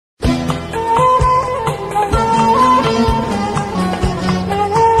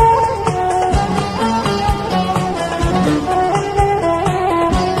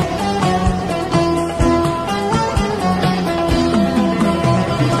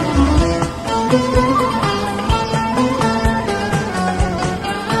Bir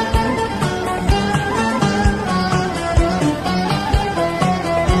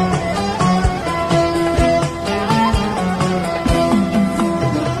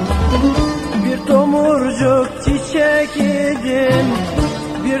tomurcuk çiçek idim,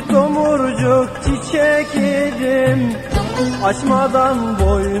 bir tomurcuk çiçek idim. Açmadan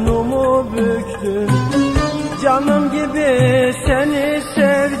boynumu büktüm, canım gibi seni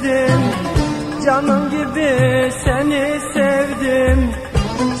sevdim, canım gibi seni sevdim.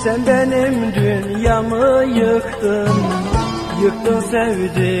 Sen benim dünyamı yıktın, yıktın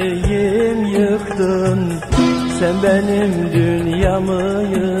sevdiğim yıktın. Sen benim dünyamı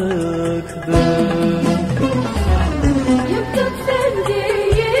yıktın. Yıktın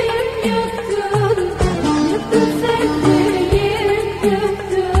sevdiğim yıktın, yıktın sevdiğim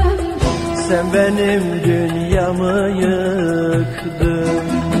yıktın. Sen benim dünyamı yıktın.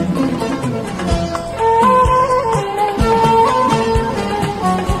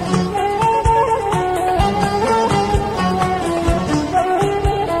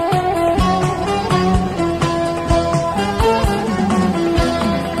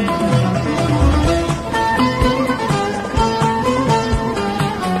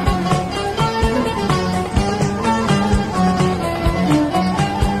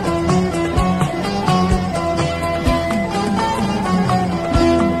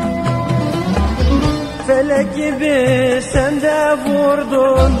 Felek gibi sen de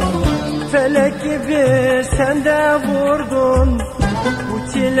vurdun, felek gibi sen de vurdun.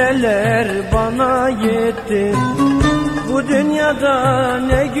 Bu çileler bana yetti, bu dünyada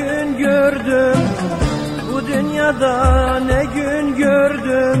ne gün gördüm, bu dünyada ne gün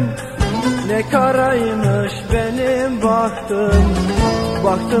gördüm. Ne karaymış benim bahtım,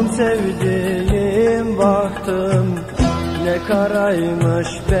 baktım sevdiğim baktım. Ne karaymış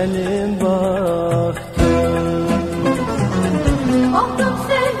benim bahtım. Bahtım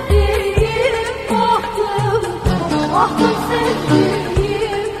sevdiğim bahtım, bahtım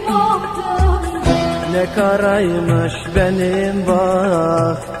sevdiğim bahtım. Ne karaymış benim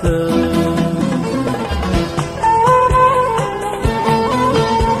bahtım.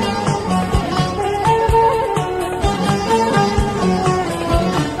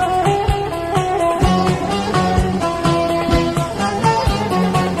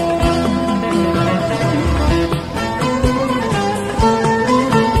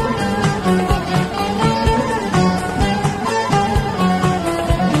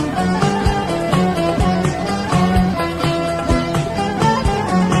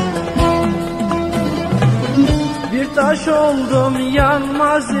 Bir taş oldum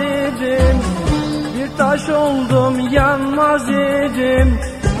yanmaz idim, bir taş oldum yanmaz idim.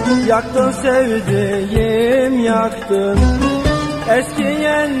 Yaktın sevdiğim yaktın,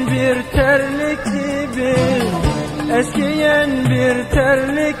 eskiyen bir terlik gibi, eskiyen bir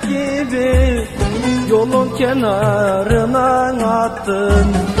terlik gibi. Yolun kenarına attın,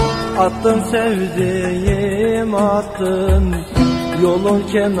 attın sevdiğim attın. Yolun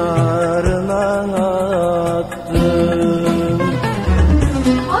kenarına attın.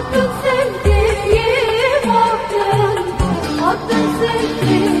 Attın sevdiğim attın, attın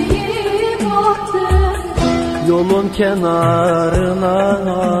sevdiğim attın. Yolun kenarına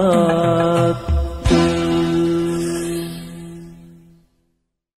attın.